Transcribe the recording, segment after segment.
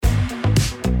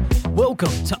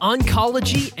Welcome to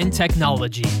Oncology and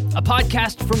Technology, a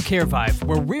podcast from CareVive,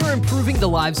 where we're improving the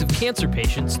lives of cancer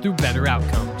patients through better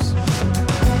outcomes.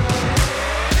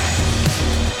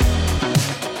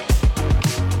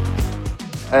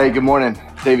 Hey, good morning.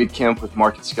 David Kemp with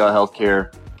Market Scale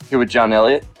Healthcare, here with John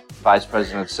Elliott, Vice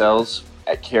President of Sales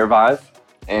at CareVive,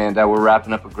 and we're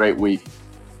wrapping up a great week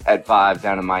at Vive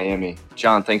down in Miami.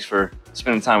 John, thanks for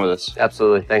spending time with us.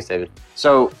 Absolutely. Thanks, David.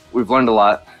 So we've learned a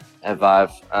lot at Vive,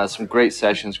 some great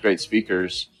sessions, great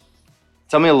speakers.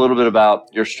 Tell me a little bit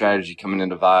about your strategy coming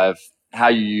into Vive, how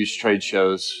you use trade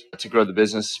shows to grow the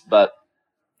business, but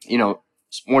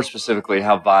more specifically,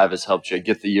 how Vive has helped you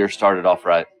get the year started off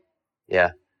right.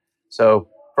 Yeah. So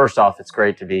first off, it's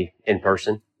great to be in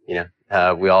person.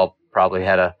 We all probably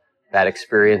had a bad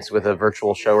experience with a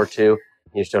virtual show or two.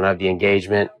 You just don't have the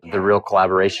engagement. The real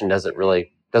collaboration doesn't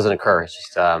occur.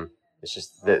 It's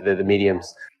just the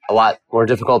medium's a lot more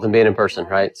difficult than being in person,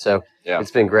 right? So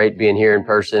It's been great being here in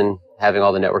person, having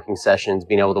all the networking sessions,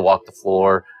 being able to walk the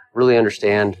floor, really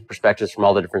understand perspectives from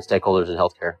all the different stakeholders in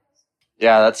healthcare.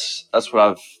 Yeah, that's what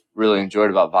I've really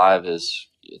enjoyed about Vive is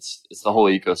it's the whole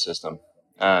ecosystem.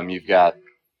 You've got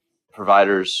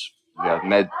providers, you have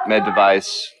med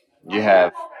device, you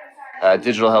have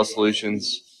digital health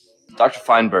solutions. Dr.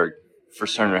 Feinberg for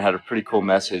Cerner had a pretty cool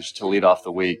message to lead off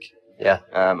the week. Yeah.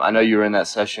 I know you were in that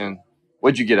session.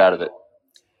 What'd you get out of it?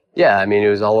 Yeah, I mean, it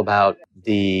was all about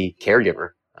the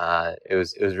caregiver. It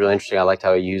was really interesting. I liked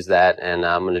how he used that, and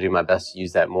I'm going to do my best to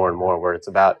use that more and more, where it's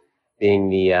about being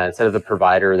the, instead of the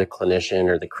provider, the clinician,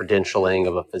 or the credentialing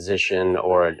of a physician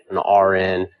or an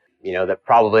RN, that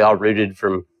probably all rooted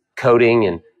from coding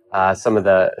and some of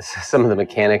the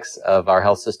mechanics of our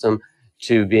health system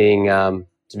to being a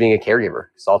caregiver.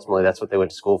 So ultimately, that's what they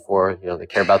went to school for. They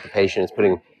care about the patient.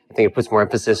 I think it puts more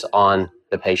emphasis on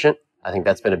the patient. I think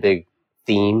that's been a big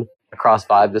theme across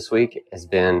Vive this week, has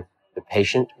been the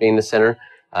patient being the center.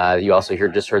 You also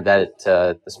heard that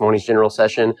at this morning's general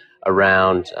session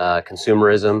around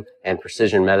consumerism and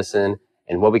precision medicine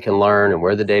and what we can learn and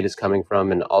where the data is coming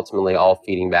from, and ultimately all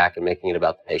feeding back and making it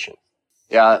about the patient.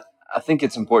 Yeah, I think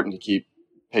it's important to keep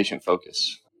patient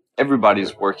focus. Everybody's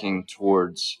a patient,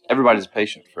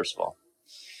 first of all.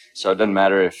 So it doesn't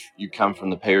matter if you come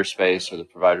from the payer space or the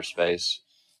provider space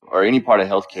or any part of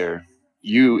healthcare,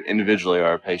 you individually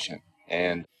are a patient.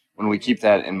 And when we keep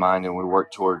that in mind and we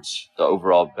work towards the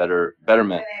overall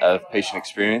betterment of patient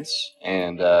experience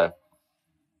and the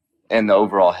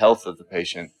overall health of the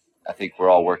patient, I think we're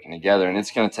all working together, and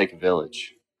it's going to take a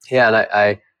village. Yeah, and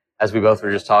I as we both were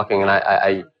just talking, and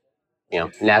I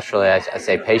naturally I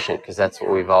say patient because that's what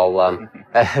we've all.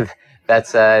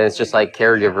 That's it's just like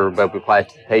caregiver, but we apply it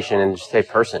to the patient and just say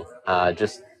person.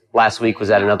 Just last week was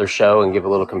at another show, and give a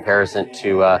little comparison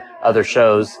to other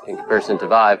shows in comparison to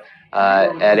Vive.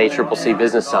 At ACCC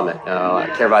Business Summit.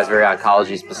 CareVive is very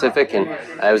oncology specific, and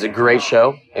it was a great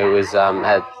show. It was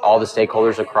had all the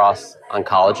stakeholders across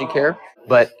oncology care,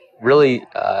 but really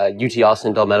UT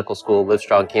Austin Dell Medical School,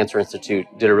 Livestrong Cancer Institute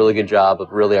did a really good job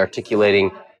of really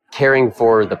articulating caring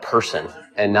for the person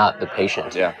and not the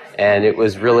patient. Yeah. And it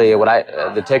was really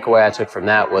the takeaway I took from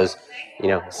that was,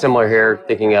 similar here,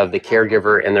 thinking of the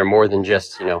caregiver, and they're more than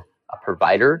just, a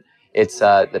provider. It's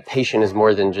the patient is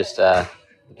more than just the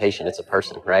patient, it's a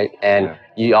person, right? And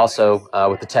you also,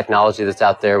 with the technology that's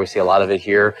out there, we see a lot of it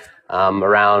here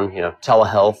around,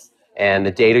 telehealth and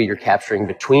the data you're capturing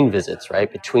between visits,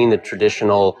 right? Between the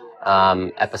traditional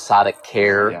episodic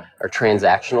care or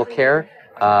transactional care,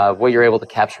 what you're able to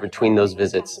capture between those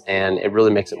visits, and it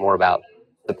really makes it more about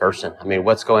the person. I mean,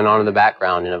 what's going on in the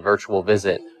background in a virtual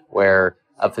visit where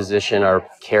a physician or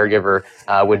caregiver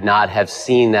would not have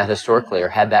seen that historically or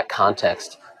had that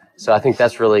context. So I think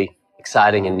that's really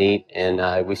exciting and neat,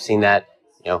 and we've seen that,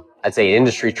 I'd say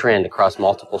industry trend across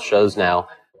multiple shows now,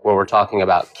 where we're talking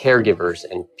about caregivers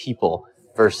and people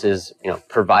versus,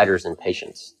 providers and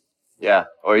patients. Yeah,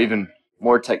 or even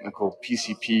more technical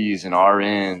PCPs and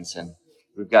RNs, and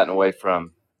we've gotten away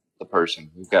from the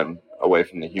person. We've gotten away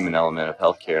from the human element of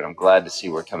healthcare, and I'm glad to see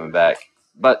we're coming back.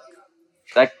 But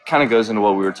that kind of goes into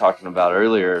what we were talking about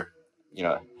earlier.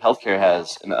 Healthcare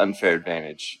has an unfair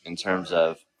advantage in terms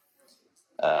of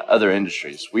other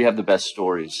industries. We have the best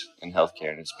stories in healthcare,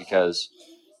 and it's because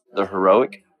they're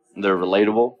heroic, they're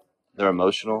relatable, they're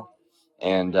emotional,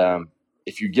 and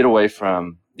if you get away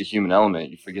from the human element,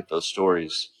 you forget those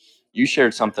stories. You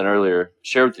shared something earlier.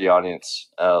 Share with the audience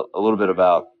a little bit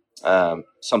about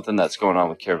something that's going on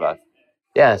with CareVive.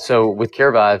 Yeah, so with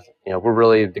CareVive, we're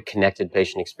really the connected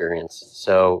patient experience.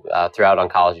 So throughout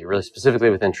oncology, really specifically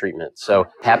within treatment. So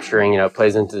capturing,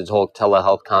 plays into the whole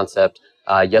telehealth concept.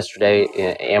 Yesterday,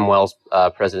 Amwell's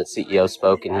president CEO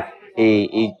spoke, and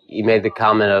he made the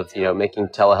comment of, making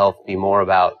telehealth be more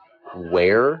about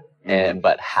where,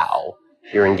 but how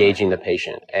you're engaging the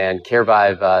patient. And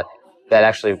CareVive, that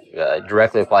actually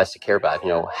directly applies to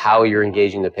CareVive. How you're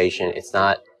engaging the patient. It's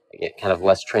not kind of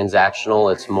less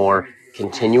transactional. It's more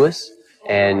continuous.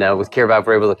 And with CareVive,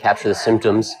 we're able to capture the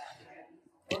symptoms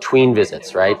between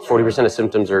visits, right? 40% of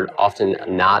symptoms are often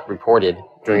not reported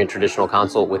during a traditional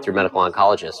consult with your medical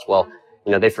oncologist. Well,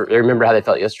 they remember how they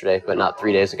felt yesterday, but not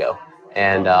 3 days ago.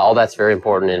 And all that's very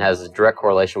important and has a direct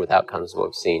correlation with outcomes, what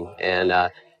we've seen. And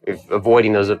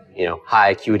avoiding those,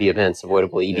 high acuity events,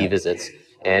 avoidable ED visits,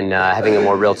 and having it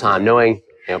more real time, knowing,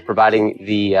 providing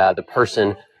the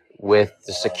person with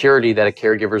the security that a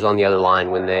caregiver's on the other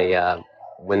line when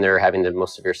they're having the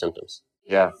most severe symptoms.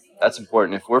 Yeah, that's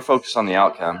important. If we're focused on the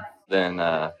outcome, then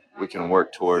we can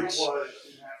work towards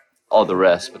all the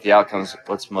rest. But the outcome is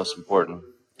what's most important.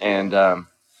 And now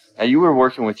you were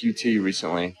working with UT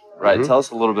recently, right? Mm-hmm. Tell us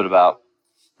a little bit about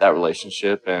that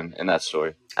relationship and that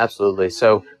story. Absolutely.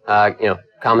 So,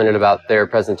 commented about their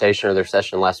presentation or their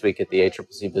session last week at the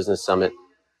ACCC Business Summit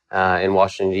in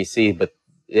Washington, D.C., but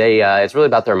it's really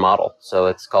about their model. So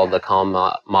it's called the CALM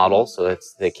model. So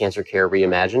it's the Cancer Care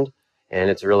Reimagined. And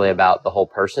it's really about the whole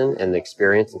person and the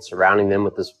experience and surrounding them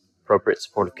with this appropriate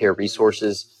supportive care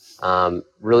resources,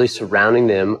 really surrounding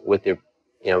them with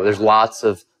there's lots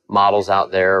of models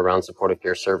out there around supportive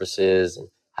care services and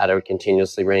how to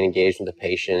continuously remain engaged with the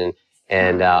patient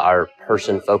and are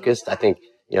person focused. I think,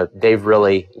 they've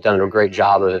really done a great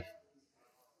job of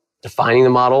defining the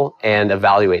model and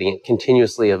evaluating it,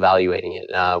 continuously evaluating it.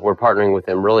 We're partnering with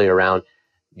them really around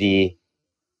the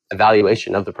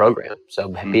evaluation of the program. So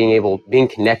being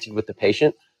connected with the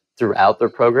patient throughout their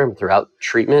program, throughout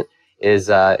treatment is,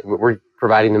 we're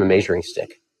providing them a measuring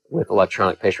stick with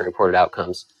electronic patient reported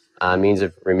outcomes, means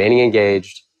of remaining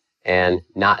engaged and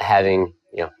not having,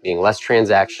 being less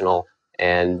transactional.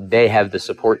 And they have the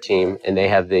support team and they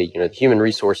have the, the human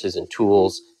resources and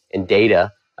tools and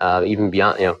data, even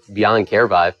beyond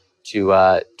CareVive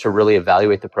to really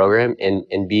evaluate the program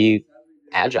and be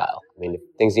agile. I mean, if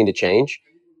things need to change,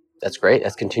 that's great.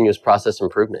 That's continuous process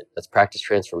improvement. That's practice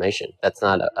transformation. That's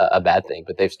not a bad thing,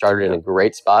 but they've started in a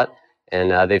great spot and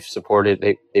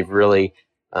they've really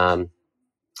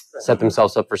set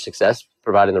themselves up for success,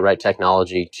 providing the right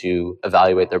technology to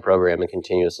evaluate their program and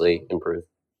continuously improve.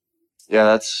 Yeah,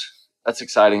 that's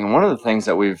exciting. And one of the things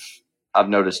that I've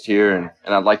noticed here,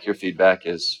 and I'd like your feedback,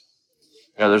 is,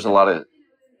 there's a lot of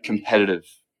competitive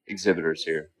exhibitors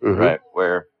here, right,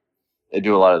 where they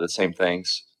do a lot of the same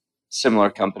things, similar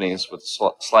companies with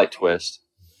a slight twist.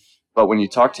 But when you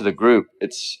talk to the group,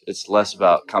 it's less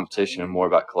about competition and more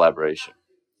about collaboration.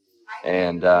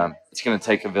 And it's going to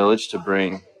take a village to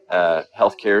bring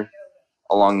healthcare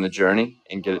along the journey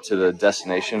and get it to the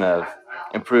destination of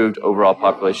improved overall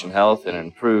population health and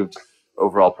improved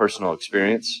overall personal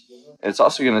experience. And it's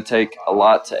also going to take a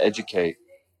lot to educate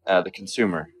the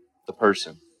consumer, the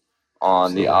person,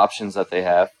 on the options that they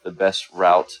have, the best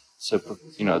route, so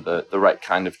the right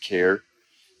kind of care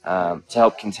to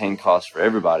help contain costs for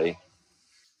everybody.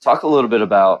 Talk a little bit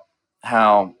about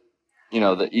how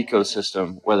the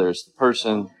ecosystem, whether it's the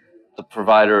person, the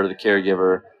provider, or the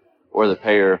caregiver, or the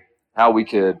payer, how we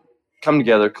could come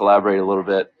together, collaborate a little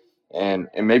bit, and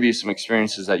maybe some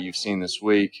experiences that you've seen this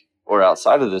week or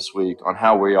outside of this week on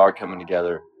how we are coming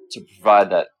together to provide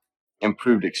that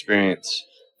improved experience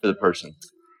for the person.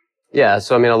 Yeah,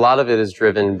 so a lot of it is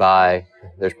driven by,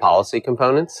 there's policy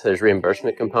components, there's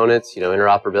reimbursement components,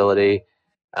 interoperability.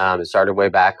 It started way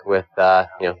back with,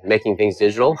 making things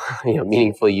digital,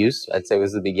 meaningful use, I'd say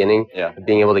was the beginning of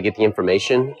being able to get the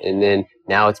information. And then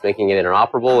now it's making it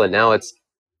interoperable. And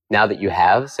now that you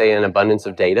have, say, an abundance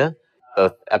of data,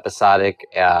 both episodic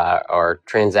or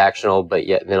transactional, but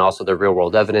yet then also the real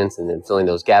world evidence and then filling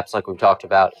those gaps like we've talked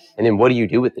about. And then what do you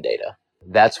do with the data?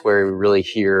 That's where we really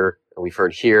we've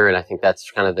heard here, and I think that's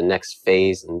kind of the next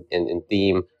phase and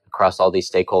theme across all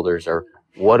these stakeholders are,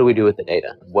 what do we do with the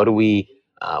data? What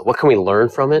can we learn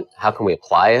from it? How can we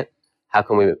apply it? How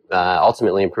can we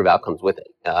ultimately improve outcomes with it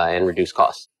and reduce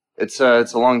costs? It's a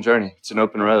long journey. It's an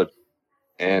open road,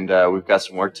 and we've got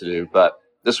some work to do. But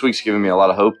this week's given me a lot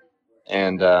of hope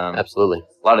and absolutely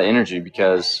a lot of energy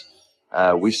because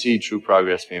we see true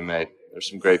progress being made. There's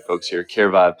some great folks here.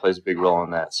 CareVive plays a big role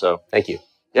in that. So thank you.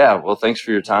 Yeah, well, thanks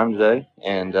for your time today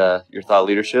and your thought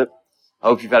leadership. I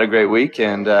hope you've had a great week.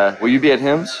 And will you be at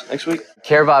HIMSS next week?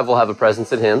 CareVive will have a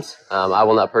presence at HIMSS. I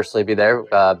will not personally be there,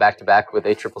 back to back with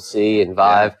ACCC and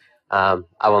Vive. Yeah.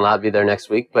 I will not be there next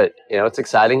week, but it's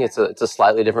exciting. It's a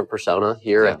slightly different persona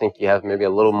here. Yeah. I think you have maybe a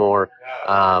little more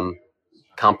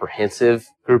comprehensive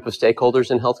group of stakeholders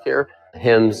in healthcare.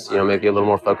 HIMSS, maybe a little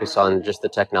more focused on just the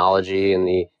technology and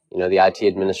the IT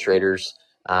administrators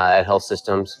at health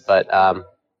systems. But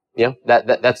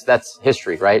that's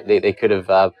history, right? They could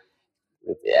have.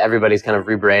 Everybody's kind of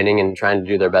rebranding and trying to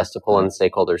do their best to pull in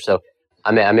stakeholders. So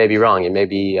I may be wrong. It may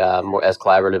be more as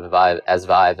collaborative as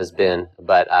Vive has been,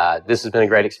 but this has been a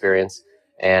great experience,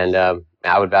 and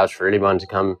I would vouch for anyone to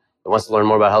come that wants to learn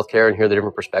more about healthcare and hear the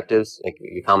different perspectives. Like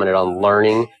you commented on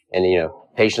learning and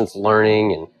patients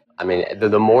learning, and I mean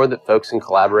the more that folks can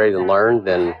collaborate and learn,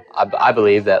 then I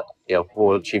believe that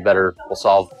we'll achieve better, we'll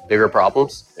solve bigger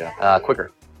problems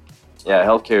quicker. Yeah,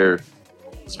 healthcare.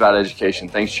 It's about education.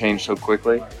 Things change so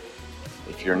quickly.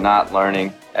 If you're not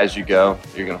learning as you go,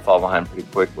 you're going to fall behind pretty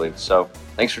quickly. So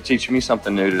thanks for teaching me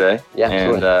something new today. Yeah,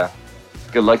 and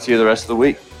good luck to you the rest of the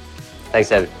week. Thanks,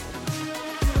 David.